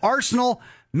 ahead of Arsenal,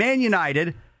 Man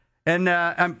United. And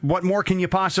what more can you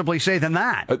possibly say than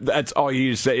that? That's all you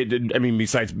need to say. I mean,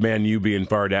 besides Man U being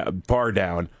far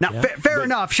down. Now, fair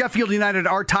enough. Sheffield United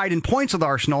are tied in points with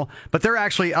Arsenal, but they're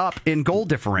actually up in goal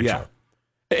differential.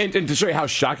 Yeah. And to show you how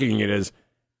shocking it is,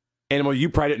 Animal, you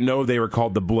probably didn't know they were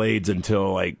called the Blades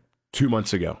until 2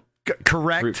 months ago.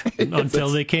 Correct.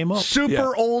 Until they came up.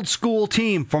 Super old school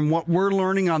team, from what we're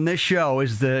learning on this show,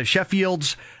 is the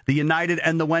Sheffields, the United,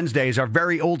 and the Wednesdays are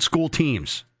very old school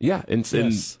teams. Yeah, and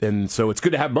so it's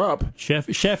good to have them up.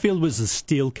 Sheffield was the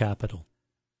steel capital.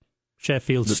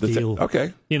 Sheffield Steel.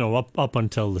 Okay. Up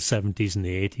until the 70s and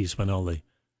the 80s when all the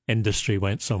industry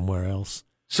went somewhere else.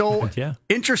 So,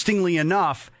 interestingly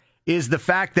enough, is the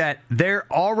fact that they're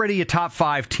already a top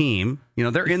 5 team.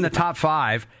 They're in the top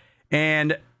 5,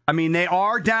 and... they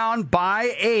are down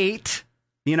by 8,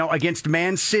 against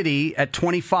Man City at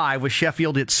 25 with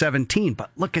Sheffield at 17.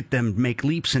 But look at them make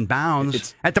leaps and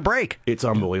bounds at the break. It's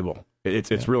unbelievable.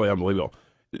 It's really unbelievable.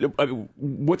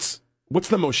 What's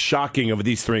the most shocking of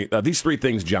these three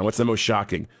things, John? What's the most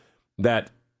shocking? That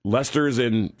Leicester's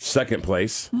in second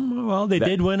place. Well, they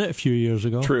did win it a few years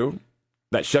ago. True.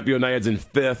 That Sheffield United's in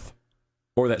fifth,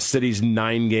 or that City's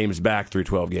 9 games back through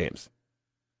 12 games.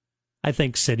 I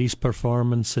think City's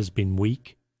performance has been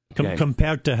weak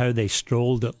compared to how they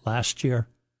strolled it last year.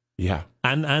 Yeah.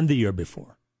 And the year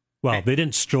before. Well, they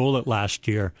didn't stroll it last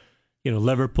year.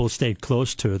 Liverpool stayed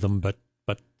close to them, but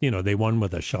they won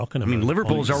with a shocking amount.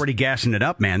 Liverpool's already gassing it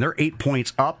up, man. They're 8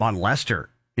 points up on Leicester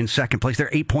in second place. They're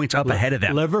 8 points up ahead of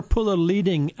them. Liverpool are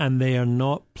leading, and they are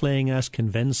not playing as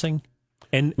convincing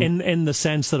in the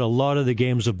sense that a lot of the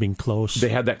games have been close. They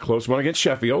had that close one against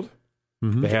Sheffield.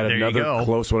 Mm-hmm. They had another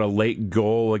close one, a late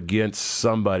goal against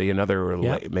somebody,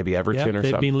 maybe Everton or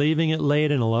something. They've been leaving it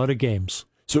late in a lot of games.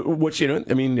 So,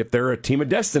 if they're a team of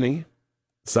destiny,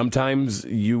 sometimes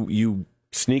you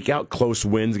sneak out close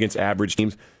wins against average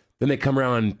teams, then they come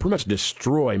around and pretty much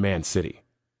destroy Man City.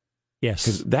 Yes,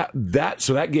 because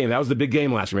that game, that was the big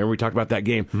game last year. Remember we talked about that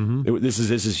game? Mm-hmm. This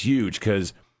is huge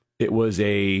because it was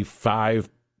a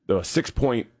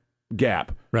 6-point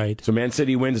gap. Right. So Man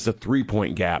City wins. It's a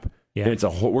 3-point gap. Yeah. And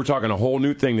we're talking a whole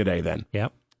new thing today. Then. Yeah.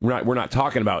 We're not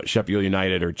talking about Sheffield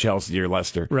United or Chelsea or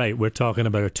Leicester. Right. We're talking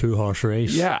about a 2-horse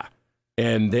race. Yeah.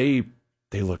 And they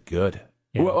look good.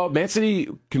 Yeah. Well, Man City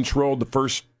controlled the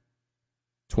first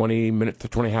 20 minutes to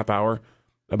 20 hour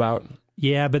about.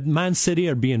 Yeah, but Man City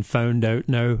are being found out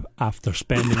now after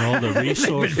spending all the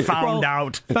resources. Found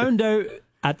out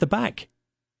at the back.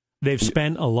 They've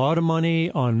spent a lot of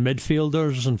money on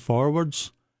midfielders and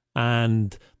forwards,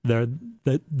 and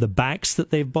the backs that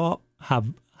they've bought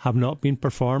have not been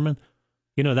performing.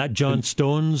 That John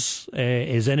Stones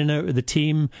is in and out of the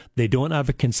team. They don't have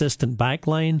a consistent back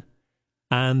line.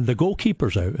 And the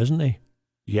goalkeeper's out, isn't he?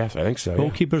 Yes, I think so.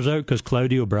 Goalkeeper's out because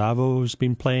Claudio Bravo's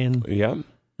been playing. Yeah.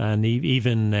 And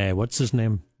even, what's his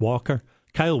name? Walker.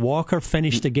 Kyle Walker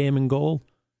finished a game in goal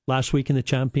last week in the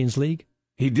Champions League.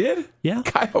 He did? Yeah.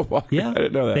 Kyle Walker? Yeah. I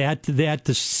didn't know that. They had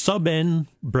to sub in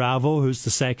Bravo, who's the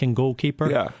second goalkeeper.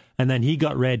 Yeah. And then he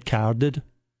got red carded.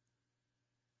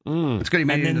 It's good he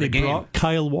made and it into then the they game. brought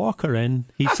Kyle Walker in.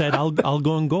 He said, I'll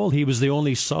go in goal. He was the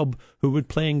only sub who would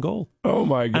play in goal. Oh,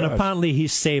 my God. And apparently he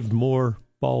saved more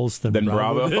balls than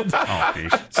Bravo did.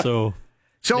 So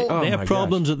they have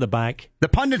problems at the back. The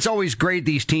pundits always grade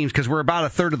these teams because we're about a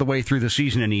third of the way through the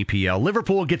season in EPL.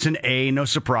 Liverpool gets an A, no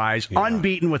surprise. Yeah.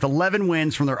 Unbeaten with 11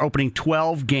 wins from their opening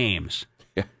 12 games.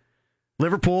 Yeah.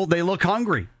 Liverpool, they look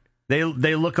hungry. They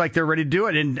look like they're ready to do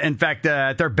it. And in fact,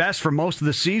 at their best for most of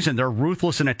the season, they're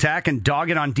ruthless in attack and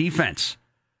dogged on defense.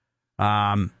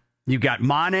 You've got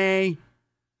Mane,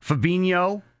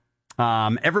 Fabinho.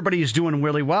 Everybody is doing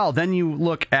really well. Then you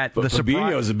look at the surprise.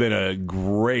 Fabinho's been a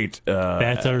great...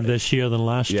 better this year than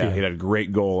last year. Yeah, he had a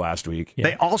great goal last week. Yeah.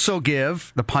 They also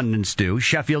give, the pundits do,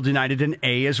 Sheffield United an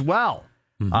A as well.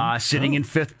 Sitting in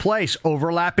fifth place,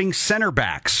 overlapping center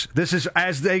backs. This is,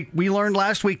 we learned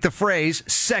last week, the phrase,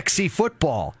 sexy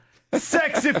football.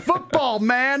 Sexy football,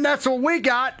 man. That's what we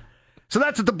got. So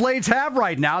that's what the Blades have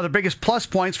right now. The biggest plus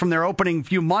points from their opening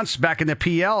few months back in the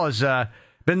PL has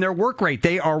been their work rate.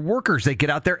 They are workers. They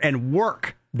get out there and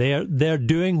work. They're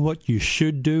doing what you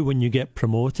should do when you get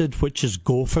promoted, which is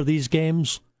go for these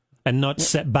games and not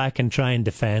sit back and try and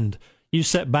defend. You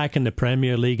sit back in the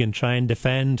Premier League and try and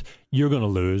defend, you're going to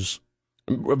lose.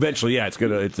 Eventually, yeah, it's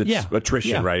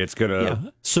attrition, right? It's gonna. Yeah.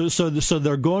 So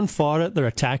they're going for it. They're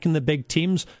attacking the big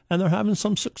teams, and they're having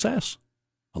some success,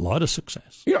 a lot of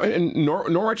success. And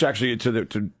Norwich actually, to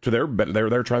their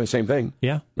they're trying the same thing.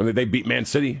 Yeah, I mean, they beat Man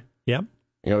City. Yeah.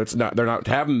 It's not they're not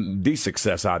having the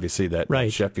success obviously that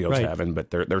Sheffield's having,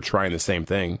 but they're trying the same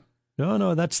thing.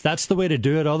 No, that's the way to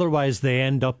do it. Otherwise, they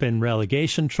end up in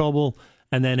relegation trouble.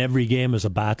 And then every game is a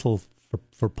battle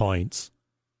for points.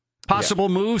 Possible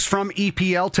moves from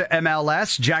EPL to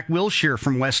MLS. Jack Wilshere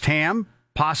from West Ham,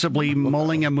 possibly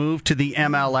mulling a move to the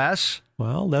MLS.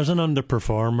 Well, there's an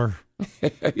underperformer.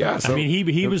 Yeah, I mean,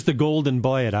 he was the golden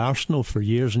boy at Arsenal for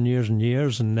years and years and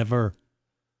years and never,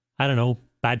 I don't know,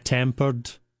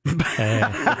 bad-tempered.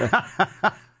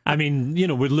 I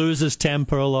mean, would lose his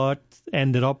temper a lot,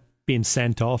 ended up being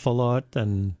sent off a lot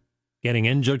and getting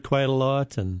injured quite a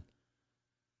lot, and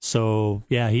so,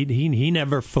 yeah, he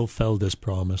never fulfilled his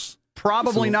promise.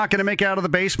 Probably not going to make it out of the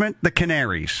basement. The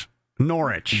Canaries,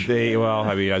 Norwich. I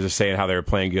was just saying how they were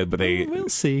playing good, but we'll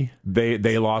see.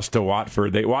 They lost to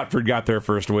Watford. Watford got their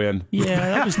first win.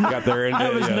 Yeah,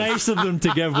 that was nice of them to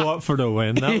give Watford a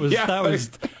win. That was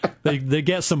They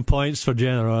get some points for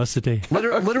generosity.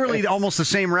 Literally almost the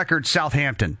same record,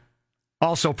 Southampton.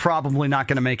 Also probably not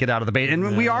going to make it out of the bait.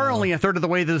 And we are only a third of the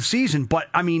way to the season, but,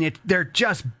 I mean, they're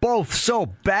just both so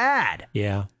bad.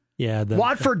 Yeah.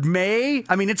 Watford may.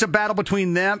 I mean, it's a battle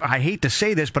between them. I hate to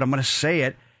say this, but I'm going to say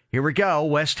it. Here we go.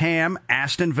 West Ham,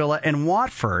 Aston Villa, and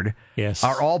Watford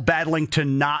are all battling to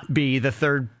not be the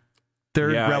third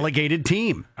relegated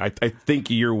team. I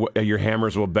think your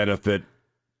Hammers will benefit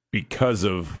because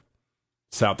of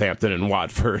Southampton and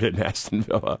Watford and Aston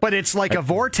Villa. But it's like a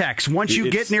vortex. Once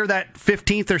you get near that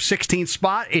 15th or 16th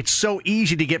spot, it's so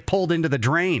easy to get pulled into the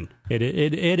drain. It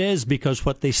is, because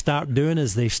what they start doing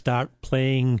is they start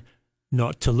playing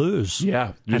not to lose.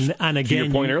 Yeah. And again, to your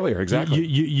point earlier, exactly.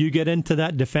 You get into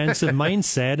that defensive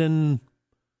mindset, and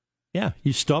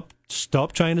you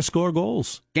stop trying to score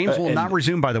goals. Games will not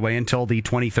resume, by the way, until the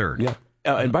 23rd. Yeah.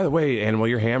 And by the way, Animal,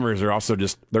 your Hammers are also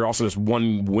just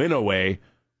one win away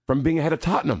from being ahead of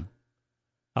Tottenham.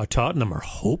 Oh, Tottenham are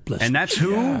hopeless. And that's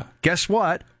who, guess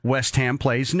what? West Ham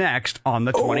plays next on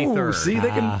the 23rd. See,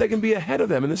 they can be ahead of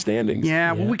them in the standings.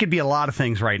 Yeah, well, we could be a lot of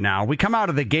things right now. We come out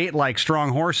of the gate like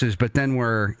strong horses, but then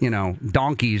we're,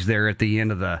 donkeys there at the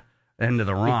end of the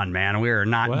run, man. We are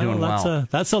not doing well.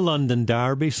 That's a London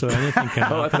derby, so anything can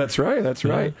happen. That's right. That's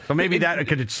right. So maybe that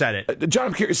could have said it. John,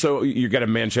 I'm curious. So you got a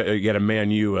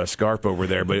Man U scarf over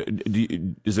there, but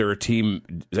is there a team?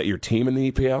 Is that your team in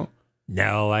the EPL?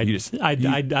 No,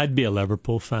 I'd be a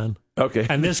Liverpool fan. Okay.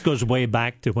 And this goes way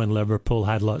back to when Liverpool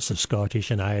had lots of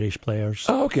Scottish and Irish players.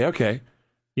 Oh, okay.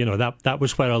 That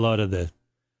was where a lot of the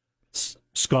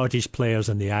Scottish players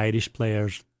and the Irish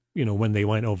players, when they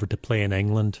went over to play in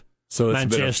England. So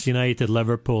Manchester United,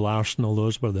 Liverpool, Arsenal,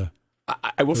 those were the...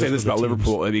 I will say this about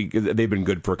Liverpool. I mean, they've been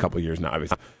good for a couple of years now,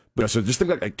 obviously. But so just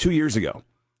think like 2 years ago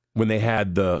when they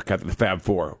had the Fab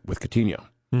Four with Coutinho.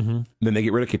 Mm-hmm. Then they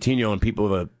get rid of Coutinho, and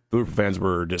the Liverpool fans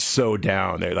were just so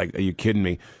down. They're like, "Are you kidding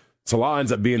me?" Salah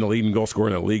ends up being the leading goal scorer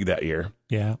in the league that year.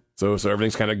 Yeah. So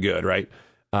everything's kind of good, right?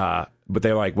 But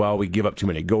they're like, well, we give up too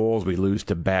many goals. We lose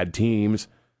to bad teams.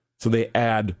 So they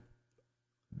add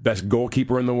best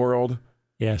goalkeeper in the world.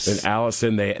 Yes. And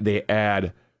Alisson, they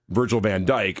add Virgil van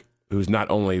Dijk, who's not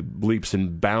only leaps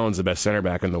and bounds the best center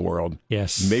back in the world.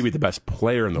 Yes. Maybe the best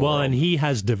player in the world. Well, and he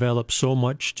has developed so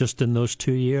much just in those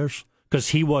 2 years, because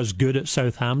he was good at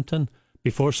Southampton.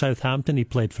 Before Southampton, he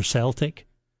played for Celtic.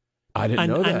 I didn't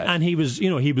know that. And he was,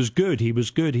 he was good.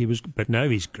 But now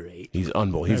he's great. He's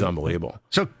unbelievable.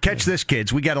 So catch this,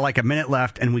 kids. We got like a minute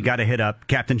left, and we got to hit up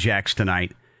Captain Jacks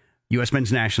tonight. U.S.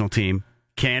 men's national team.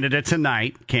 Canada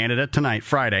tonight,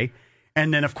 Friday.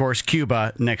 And then, of course,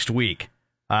 Cuba next week.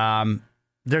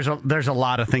 There's a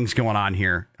lot of things going on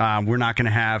here. We're not going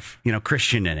to have,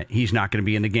 Christian in it. He's not going to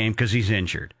be in the game because he's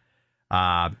injured.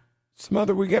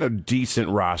 We got a decent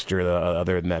roster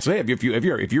other than that. So hey, if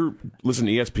you're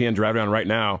listening to ESPN Drive Down right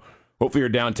now, hopefully you're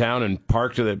downtown and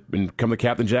park and come to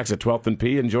Captain Jack's at 12th and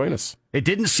P and join us. It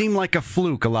didn't seem like a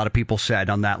fluke. A lot of people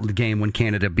said on that game when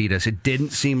Canada beat us. It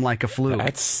didn't seem like a fluke.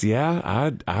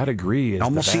 I'd agree. It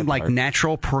almost seemed like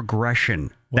natural progression.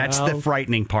 That's the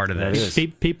frightening part of this.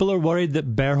 People are worried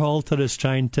that Berhalter is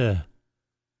trying to,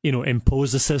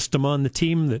 impose a system on the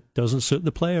team that doesn't suit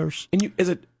the players. And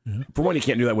for one, you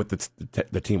can't do that with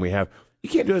the team we have. You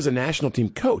can't do it as a national team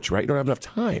coach, right? You don't have enough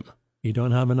time. You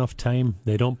don't have enough time.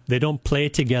 They don't play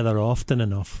together often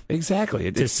enough.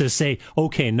 Exactly. Just to say,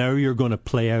 okay, now you're going to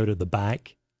play out of the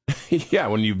back. Yeah,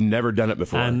 when you've never done it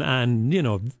before. And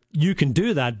you can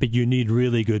do that, but you need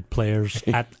really good players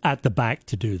at the back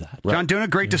to do that. Right. John Duna,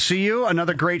 great to see you.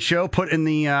 Another great show put in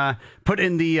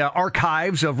the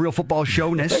archives of Real Football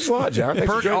Showness. Thanks a lot, John.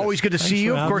 Perk, always good to see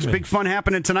you. Of course, big fun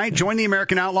happening tonight. Join the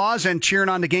American Outlaws and cheering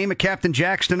on the game at Captain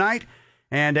Jack's tonight.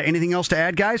 And anything else to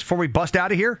add, guys, before we bust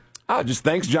out of here? Just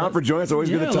thanks, John, for joining us. Always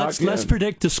good to talk to you. Let's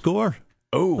predict the score.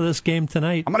 For this game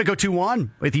tonight. I'm going to go 2-1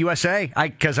 with USA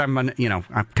because I'm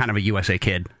kind of a USA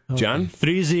kid. John?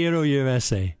 3-0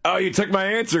 USA. Oh, you took my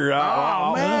answer.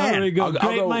 Man. There we go.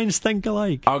 Great minds think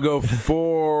alike. I'll go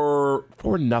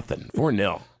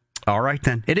 4-0. All right,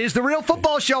 then. It is the Real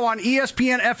Football Show on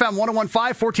ESPN FM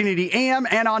 101.5, 1480 AM,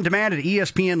 and on demand at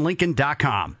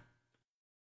ESPNLincoln.com.